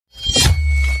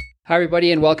Hi,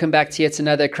 everybody, and welcome back to yet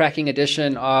another cracking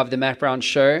edition of the Matt Brown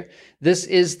Show. This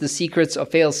is the Secrets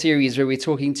of Fail series, where we're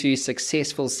talking to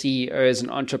successful CEOs and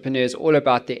entrepreneurs all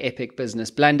about their epic business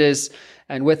blunders.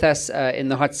 And with us in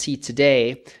the hot seat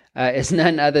today is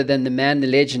none other than the man, the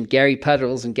legend, Gary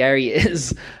Pudles. And Gary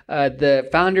is the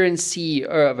founder and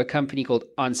CEO of a company called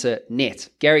AnswerNet.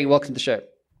 Gary, welcome to the show.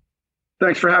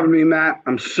 Thanks for having me, Matt.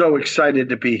 I'm so excited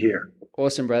to be here.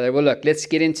 Awesome, brother. Well, look, let's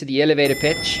get into the elevator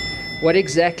pitch. What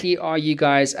exactly are you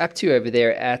guys up to over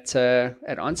there at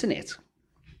AnswerNet?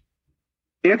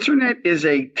 AnswerNet is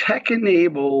a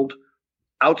tech-enabled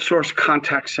outsourced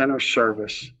contact center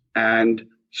service and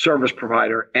service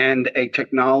provider and a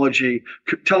technology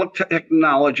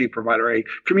provider, a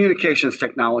communications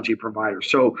technology provider.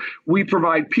 So we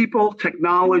provide people,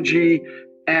 technology,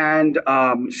 and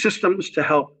systems to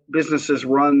help businesses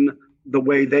run the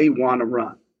way they want to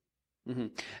run. Mm-hmm.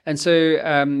 And so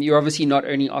you're obviously not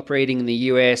only operating in the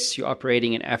US, you're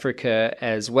operating in Africa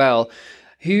as well.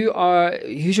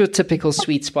 Who's your typical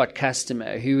sweet spot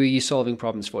customer? Who are you solving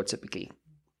problems for typically?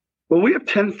 Well, we have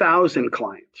 10,000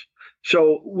 clients.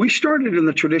 So we started in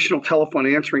the traditional telephone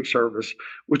answering service,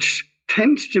 which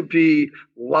tends to be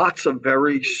lots of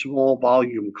very small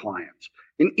volume clients.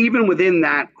 And even within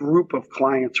that group of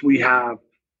clients, we have,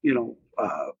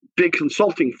 big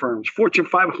consulting firms, Fortune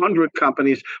 500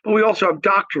 companies, but we also have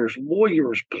doctors,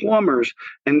 lawyers, plumbers,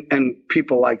 and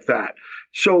people like that.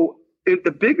 So at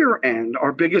the bigger end,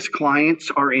 our biggest clients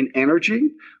are in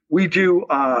energy. We do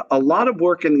a lot of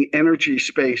work in the energy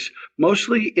space,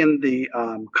 mostly in the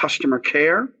customer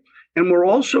care. And we're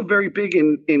also very big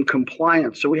in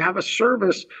compliance. So we have a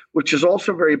service which is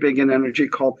also very big in energy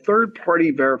called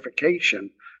third-party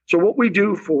verification. So what we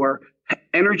do for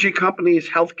energy companies,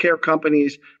 healthcare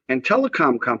companies, and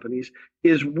telecom companies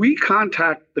is we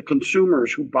contact the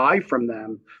consumers who buy from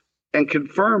them and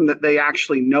confirm that they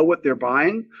actually know what they're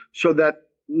buying so that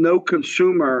no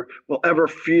consumer will ever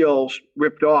feel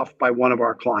ripped off by one of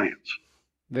our clients.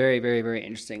 Very, very, very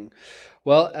interesting.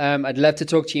 Well, I'd love to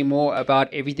talk to you more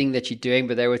about everything that you're doing,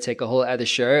 but that would take a whole other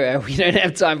show. We don't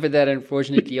have time for that,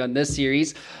 unfortunately, on this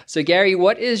series. So, Gary,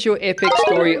 what is your epic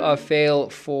story of fail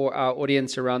for our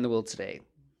audience around the world today?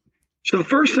 So the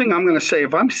first thing I'm going to say,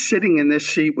 if I'm sitting in this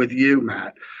seat with you,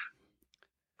 Matt,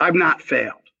 I've not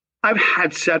failed. I've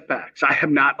had setbacks. I have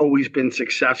not always been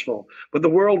successful. But the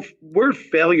word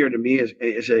failure to me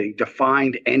is a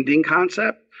defined ending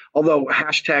concept. Although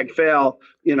 #fail,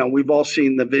 we've all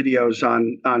seen the videos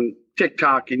on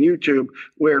TikTok and YouTube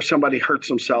where somebody hurts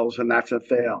themselves and that's a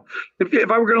fail.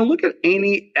 If I were going to look at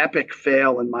any epic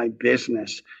fail in my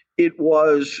business, it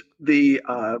was the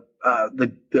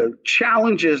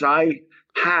challenges I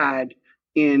had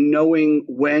in knowing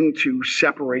when to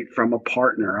separate from a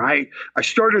partner. I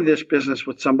started this business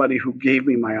with somebody who gave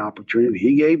me my opportunity.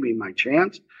 He gave me my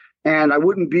chance, and I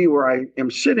wouldn't be where I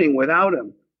am sitting without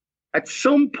him. At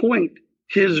some point,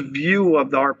 his view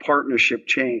of our partnership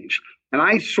changed, and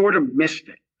I sort of missed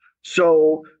it.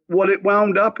 So what it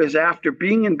wound up is, after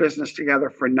being in business together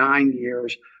for 9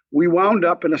 years, we wound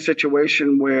up in a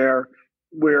situation where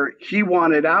he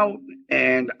wanted out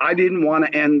and I didn't want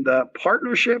to end the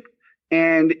partnership,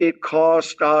 and it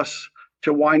caused us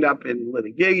to wind up in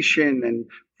litigation and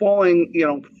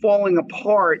falling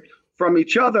apart from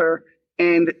each other.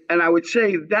 And I would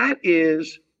say that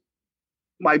is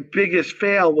my biggest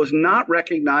fail, was not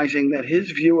recognizing that his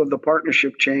view of the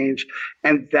partnership changed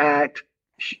and that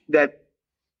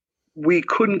we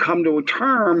couldn't come to a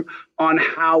term on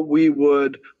how we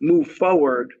would move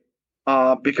forward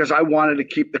because I wanted to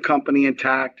keep the company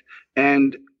intact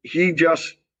and he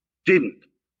just didn't.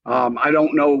 I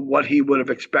don't know what he would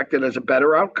have expected as a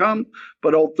better outcome,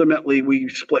 but ultimately we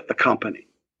split the company.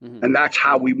 Mm-hmm. And that's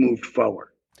how we moved forward.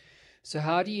 So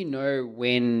how do you know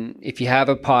if you have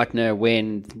a partner,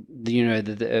 when,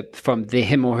 from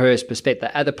him or her perspective,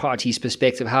 the other party's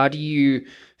perspective, how do you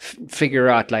figure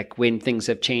out when things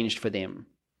have changed for them?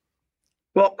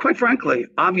 Well, quite frankly,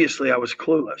 obviously I was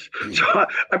clueless. So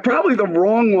I'm probably the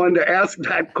wrong one to ask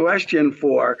that question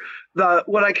for.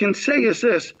 What I can say is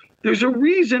this: there's a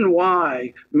reason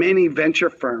why many venture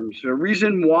firms, a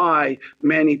reason why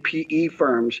many PE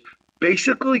firms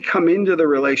basically come into the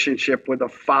relationship with a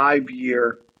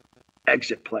 5-year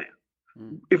exit plan.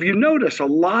 If you notice, a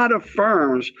lot of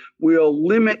firms will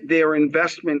limit their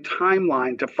investment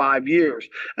timeline to 5 years.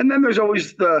 And then there's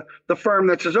always the firm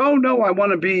that says, oh, no, I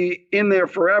want to be in there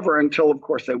forever, until, of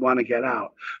course, they want to get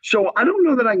out. So I don't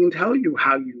know that I can tell you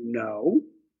how you know.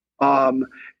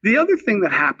 The other thing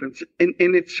that happens, and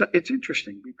it's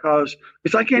interesting because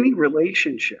it's like any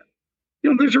relationship.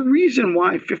 there's a reason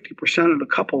why 50% of the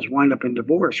couples wind up in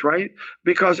divorce, right?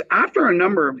 Because after a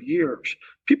number of years,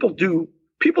 people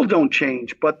don't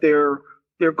change, but their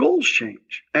goals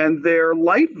change and their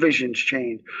life visions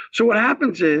change. So what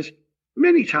happens is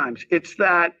many times it's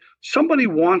that somebody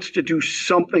wants to do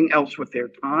something else with their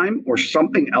time or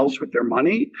something else with their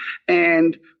money,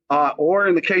 and or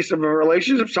in the case of a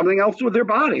relationship, something else with their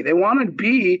body. They want to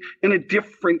be in a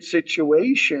different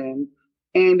situation.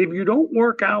 And if you don't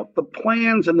work out the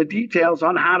plans and the details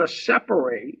on how to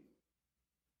separate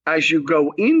as you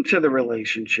go into the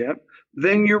relationship,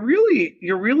 then you're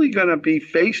really going to be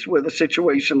faced with a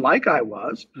situation like I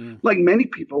was, like many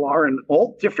people are in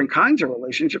all different kinds of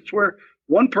relationships, where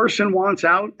one person wants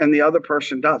out and the other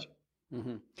person doesn't.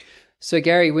 Mm-hmm. So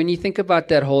Gary, when you think about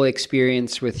that whole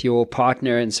experience with your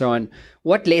partner and so on,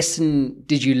 what lesson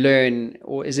did you learn,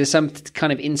 or is there some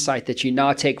kind of insight that you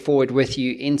now take forward with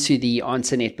you into the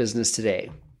AnswerNet business today?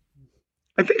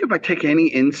 I think if I take any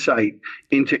insight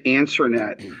into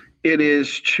AnswerNet, it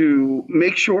is to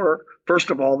make sure,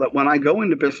 first of all, that when I go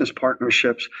into business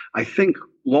partnerships, I think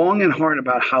long and hard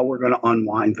about how we're going to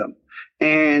unwind them.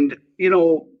 And,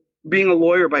 being a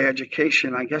lawyer by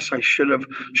education, I guess I should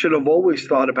have always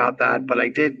thought about that, but I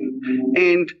didn't.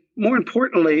 And more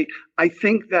importantly, I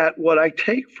think that what I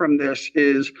take from this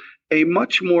is a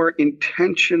much more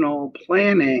intentional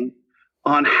planning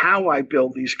on how I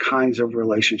build these kinds of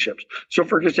relationships. So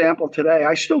for example, today,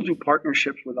 I still do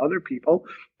partnerships with other people,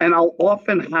 and I'll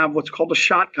often have what's called a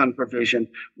shotgun provision,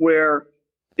 where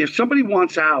if somebody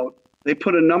wants out, they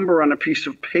put a number on a piece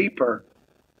of paper,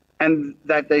 and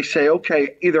that they say,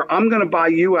 okay, either I'm going to buy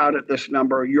you out at this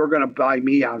number, or you're going to buy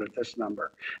me out at this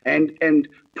number, and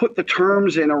put the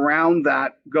terms in around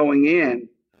that going in.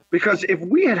 Because if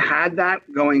we had that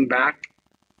going back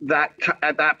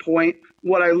at that point,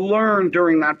 what I learned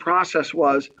during that process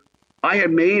was I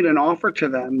had made an offer to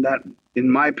them that,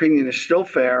 in my opinion, is still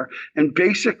fair. And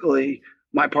basically,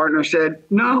 my partner said,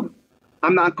 no,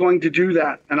 I'm not going to do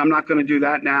that, and I'm not going to do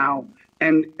that now.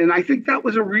 And I think that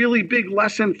was a really big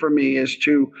lesson for me, is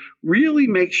to really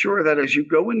make sure that as you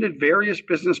go into various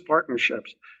business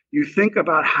partnerships, you think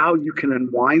about how you can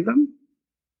unwind them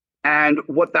and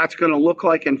what that's going to look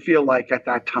like and feel like at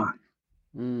that time.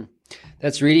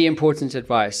 That's really important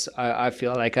advice. I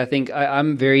feel like I don't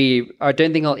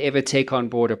think I'll ever take on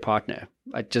board a partner,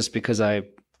 just because I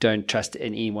don't trust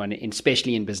anyone,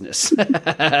 especially in business.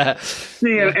 Yeah,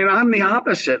 and I'm the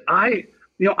opposite. I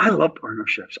love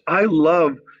partnerships. I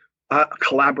love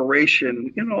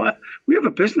collaboration. We have a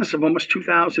business of almost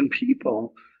 2,000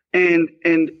 people, and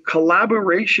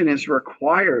collaboration is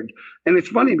required. And it's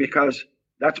funny because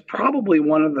that's probably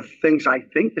one of the things I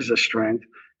think is a strength,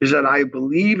 is that I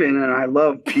believe in and I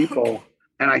love people.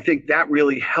 And I think that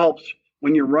really helps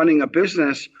when you're running a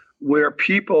business where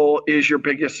people is your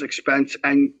biggest expense.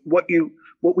 And what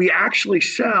we actually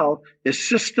sell is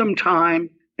system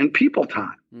time and people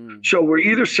time. So we're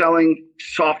either selling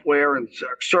software and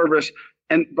service,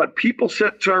 but people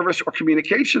service or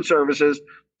communication services.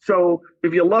 So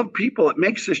if you love people, it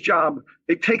makes this job,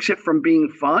 it takes it from being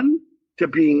fun to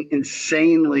being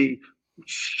insanely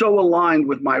so aligned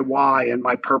with my why and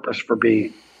my purpose for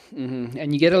being. Mm-hmm.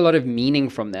 And you get a lot of meaning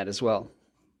from that as well.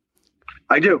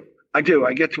 I do. I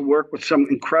get to work with some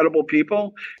incredible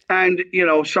people. And,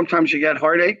 sometimes you get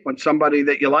heartache when somebody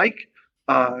that you like,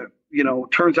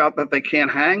 turns out that they can't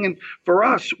hang. And for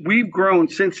us, we've grown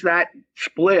since that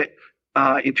split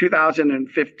in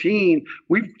 2015.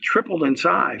 We've tripled in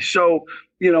size. So,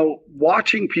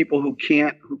 watching people who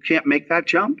can't make that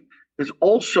jump is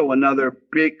also another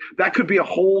that could be a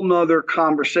whole nother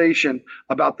conversation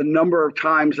about the number of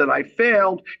times that I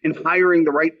failed in hiring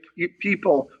the right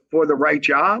people for the right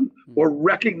job, or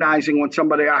recognizing when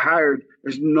somebody I hired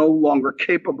is no longer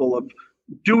capable of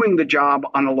doing the job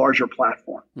on a larger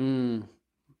platform.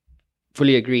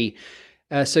 Fully agree.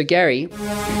 So Gary,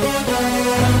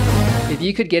 if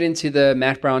you could get into the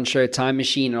Matt Brown Show time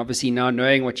machine, obviously now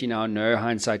knowing what you now know,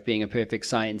 hindsight being a perfect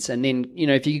science, and then,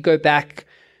 if you could go back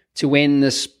to when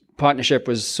this partnership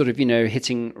was sort of,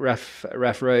 hitting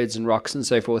rough roads and rocks and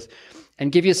so forth,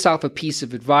 and give yourself a piece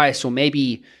of advice, or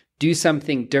maybe do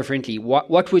something differently,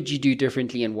 what would you do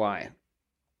differently and why?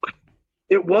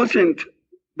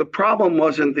 The problem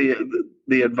wasn't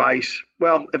the advice.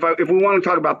 Well, if we want to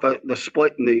talk about the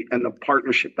split and the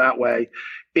partnership that way,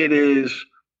 it is,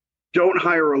 don't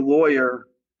hire a lawyer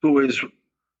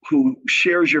who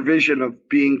shares your vision of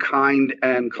being kind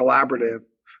and collaborative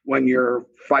when you're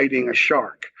fighting a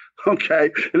shark.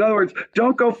 Okay. In other words,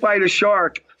 don't go fight a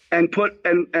shark and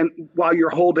while you're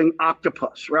holding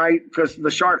octopus, right? Because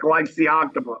the shark likes the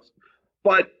octopus.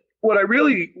 But what I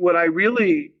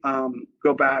really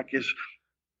go back is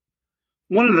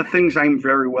one of the things I'm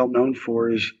very well known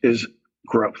for is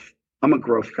growth. I'm a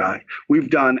growth guy. We've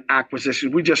done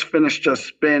acquisitions. We just finished a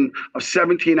spin of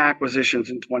 17 acquisitions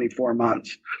in 24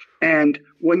 months. And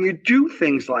when you do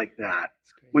things like that,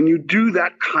 when you do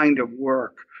that kind of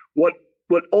work, what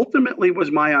ultimately was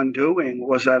my undoing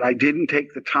was that I didn't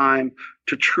take the time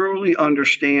to truly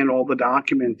understand all the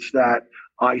documents that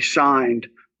I signed,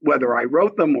 whether I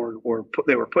wrote them or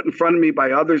they were put in front of me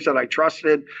by others that I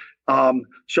trusted.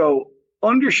 So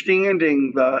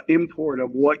understanding the import of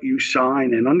what you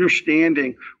sign and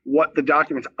understanding what the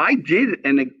documents, I did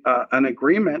an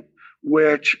agreement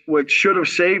which should have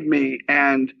saved me,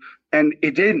 and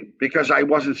it didn't because I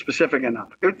wasn't specific enough.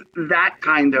 That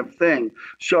kind of thing.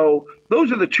 So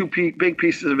those are the two big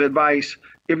pieces of advice.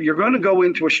 If you're going to go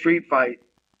into a street fight,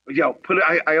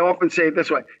 I often say it this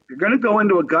way: if you're going to go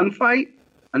into a gunfight,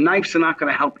 a knife's not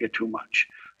going to help you too much.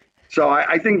 So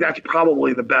I think that's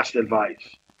probably the best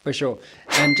advice. For sure.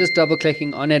 And just double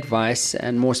clicking on advice,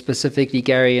 and more specifically,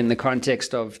 Gary, in the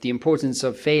context of the importance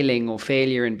of failing or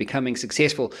failure and becoming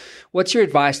successful, what's your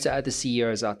advice to other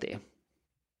CEOs out there?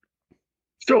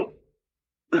 So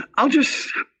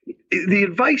the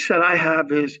advice that I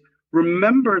have is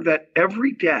remember that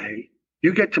every day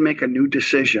you get to make a new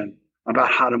decision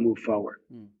about how to move forward.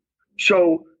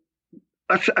 So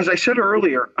as I said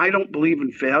earlier, I don't believe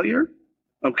in failure.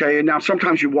 Okay. And now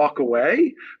sometimes you walk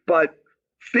away, but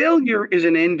failure is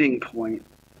an ending point.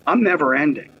 I'm never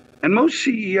ending. And most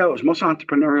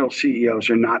entrepreneurial CEOs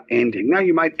are not ending. Now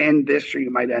you might end this or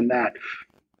you might end that.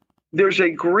 There's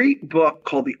a great book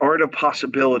called The Art of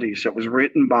Possibilities that was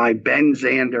written by Ben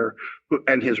Zander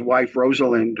and his wife,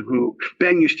 Rosalind, who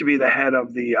Ben used to be the head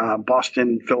of the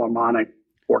Boston Philharmonic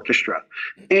Orchestra.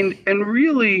 And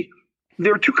really,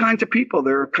 there are two kinds of people.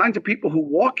 There are kinds of people who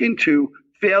walk into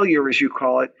failure, as you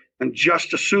call it, and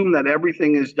just assume that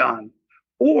everything is done.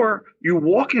 Or you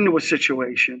walk into a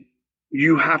situation,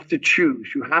 you have to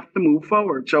choose. You have to move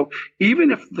forward. So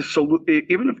even if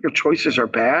your choices are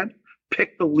bad,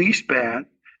 pick the least bad,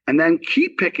 and then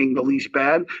keep picking the least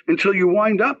bad until you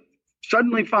wind up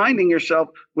suddenly finding yourself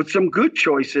with some good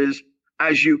choices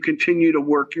as you continue to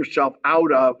work yourself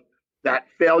out of that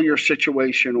failure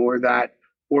situation or that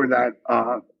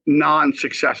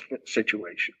non-success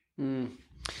situation.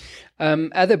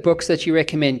 Other books that you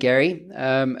recommend, Gary,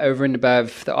 over and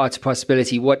above The Art of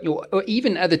Possibility, or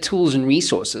even other tools and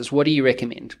resources, what do you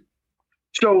recommend?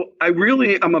 So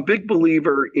I'm a big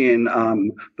believer in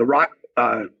the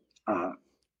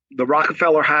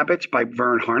Rockefeller Habits by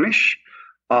Vern Harnish.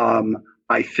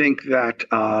 I think that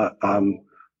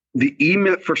the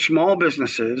E-Myth for small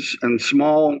businesses and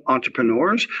small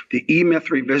entrepreneurs, the E-Myth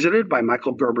Revisited by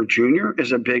Michael Gerber Jr.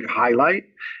 is a big highlight.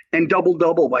 And Double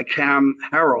Double by Cam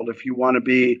Harold if you want to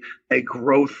be a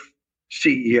growth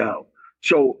CEO.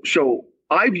 So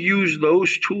I've used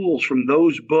those tools from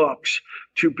those books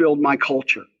to build my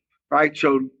culture, right?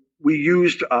 So we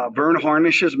used Vern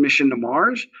Harnish's Mission to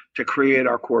Mars to create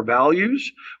our core values.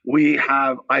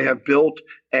 I have built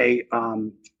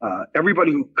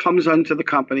everybody who comes onto the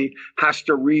company has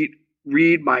to read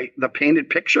the painted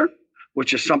picture,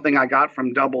 which is something I got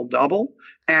from Double Double,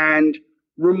 and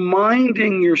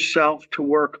reminding yourself to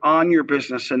work on your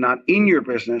business and not in your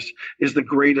business is the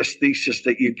greatest thesis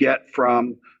that you get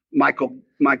from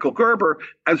Michael Gerber,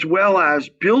 as well as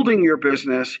building your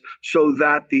business so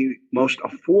that the most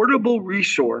affordable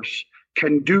resource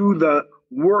can do the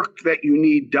work that you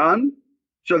need done,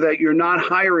 so that you're not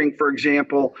hiring, for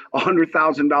example,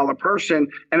 $100,000 person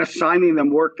and assigning them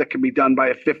work that can be done by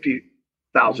a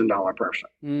 $50,000 person.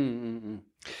 Mm-hmm.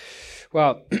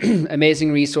 Well,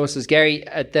 amazing resources. Gary,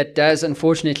 that does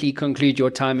unfortunately conclude your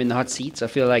time in the hot seats. I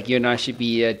feel like you and I should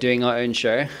be doing our own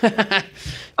show.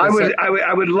 I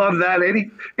would love that.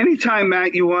 Anytime,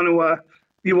 Matt, you want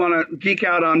to geek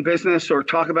out on business or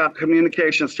talk about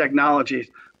communications technologies,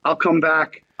 I'll come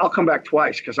back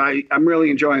twice because I'm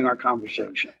really enjoying our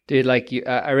conversation. Dude, like you,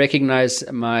 I recognize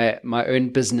my own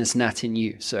business nut in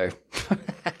you. So.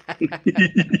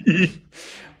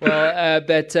 Well,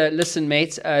 but listen,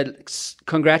 mate,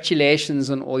 congratulations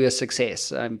on all your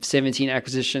success. 17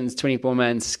 acquisitions, 24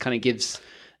 months kind of gives,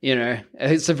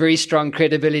 it's a very strong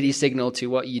credibility signal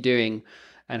to what you're doing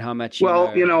and how much you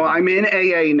know. I'm in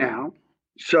AA now.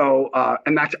 So,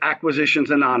 and that's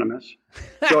Acquisitions Anonymous.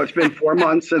 So it's been 4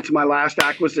 months since my last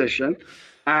acquisition.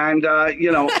 And,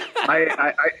 I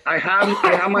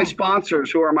have my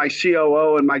sponsors who are my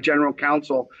COO and my general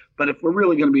counsel. But if we're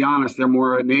really going to be honest, they're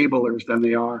more enablers than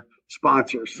they are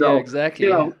sponsors. So, yeah, exactly.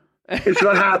 It's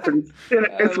what happens.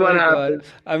 It's what happens.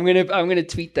 I'm gonna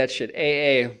tweet that shit.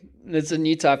 AA, It's a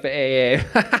new type of AA.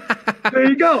 There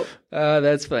you go. Oh,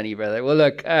 that's funny, brother. Well,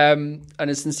 look, on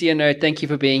a sincere note, thank you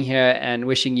for being here and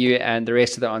wishing you and the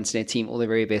rest of the AnswerNet team all the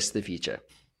very best for the future.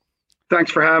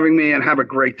 Thanks for having me and have a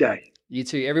great day. You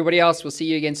too. Everybody else, we'll see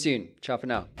you again soon. Ciao for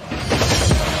now.